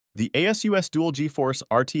The ASUS Dual GeForce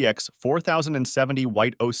RTX 4070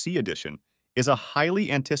 White OC Edition is a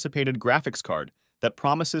highly anticipated graphics card that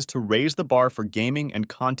promises to raise the bar for gaming and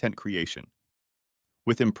content creation.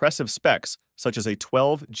 With impressive specs such as a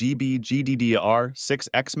 12 GB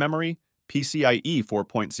GDDR6X memory, PCIe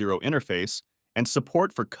 4.0 interface, and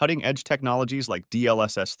support for cutting-edge technologies like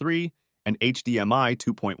DLSS 3 and HDMI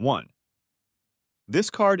 2.1. This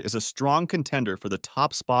card is a strong contender for the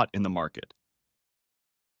top spot in the market.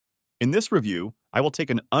 In this review, I will take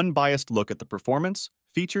an unbiased look at the performance,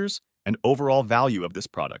 features, and overall value of this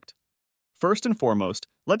product. First and foremost,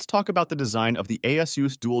 let's talk about the design of the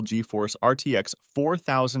ASUS Dual GeForce RTX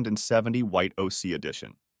 4070 White OC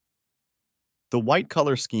Edition. The white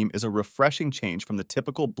color scheme is a refreshing change from the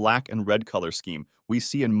typical black and red color scheme we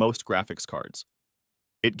see in most graphics cards.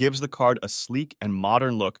 It gives the card a sleek and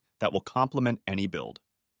modern look that will complement any build.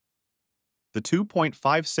 The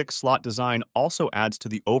 2.56 slot design also adds to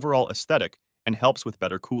the overall aesthetic and helps with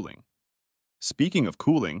better cooling. Speaking of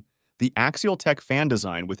cooling, the Axial-tech fan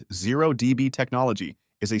design with 0 dB technology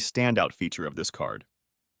is a standout feature of this card.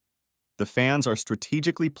 The fans are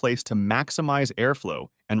strategically placed to maximize airflow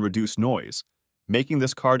and reduce noise, making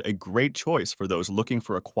this card a great choice for those looking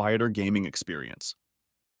for a quieter gaming experience.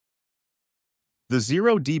 The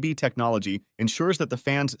 0 dB technology ensures that the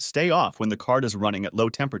fans stay off when the card is running at low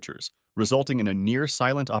temperatures, resulting in a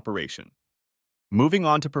near-silent operation. Moving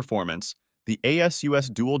on to performance, the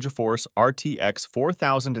ASUS Dual GeForce RTX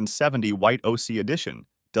 4070 White OC Edition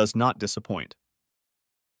does not disappoint.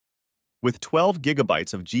 With 12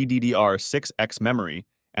 GB of GDDR6X memory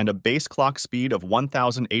and a base clock speed of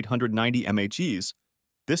 1890 MHz,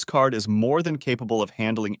 this card is more than capable of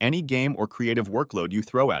handling any game or creative workload you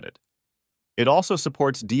throw at it. It also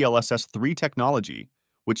supports DLSS 3 technology,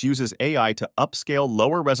 which uses AI to upscale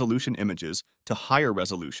lower-resolution images to higher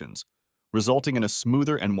resolutions, resulting in a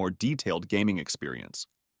smoother and more detailed gaming experience.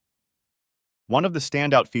 One of the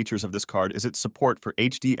standout features of this card is its support for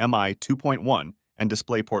HDMI 2.1 and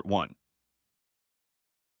DisplayPort 1.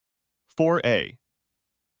 4A.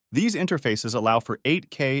 These interfaces allow for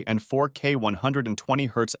 8K and 4K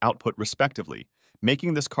 120Hz output respectively,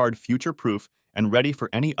 making this card future-proof and ready for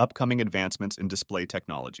any upcoming advancements in display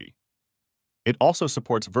technology. It also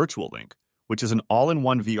supports Virtual Link, which is an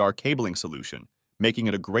all-in-one VR cabling solution, making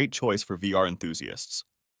it a great choice for VR enthusiasts.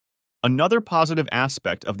 Another positive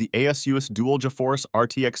aspect of the ASUS Dual GeForce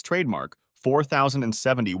RTX trademark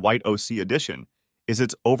 4070 White OC Edition is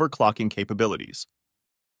its overclocking capabilities.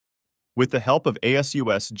 With the help of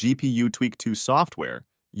ASUS GPU Tweak 2 software,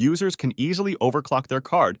 users can easily overclock their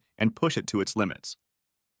card and push it to its limits.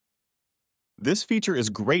 This feature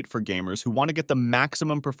is great for gamers who want to get the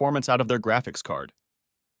maximum performance out of their graphics card.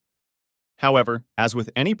 However, as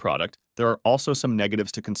with any product, there are also some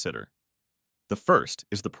negatives to consider. The first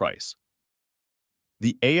is the price.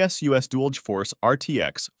 The ASUS Dual GeForce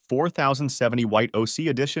RTX 4070 White OC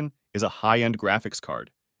Edition is a high-end graphics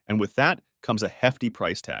card, and with that comes a hefty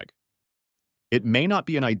price tag. It may not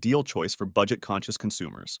be an ideal choice for budget-conscious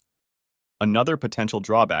consumers. Another potential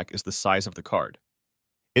drawback is the size of the card.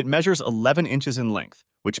 It measures 11 inches in length,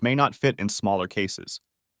 which may not fit in smaller cases.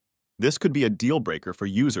 This could be a deal-breaker for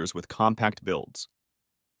users with compact builds.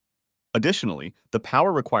 Additionally, the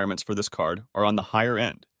power requirements for this card are on the higher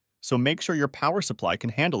end, so make sure your power supply can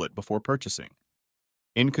handle it before purchasing.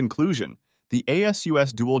 In conclusion, the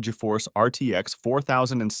ASUS Dual GeForce RTX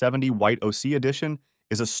 4070 White OC Edition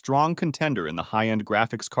is a strong contender in the high-end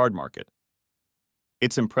graphics card market.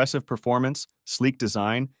 Its impressive performance, sleek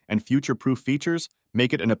design, and future-proof features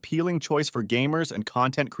make it an appealing choice for gamers and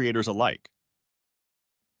content creators alike.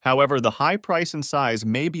 However, the high price and size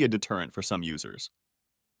may be a deterrent for some users.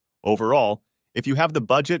 Overall, if you have the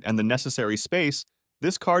budget and the necessary space,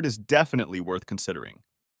 this card is definitely worth considering.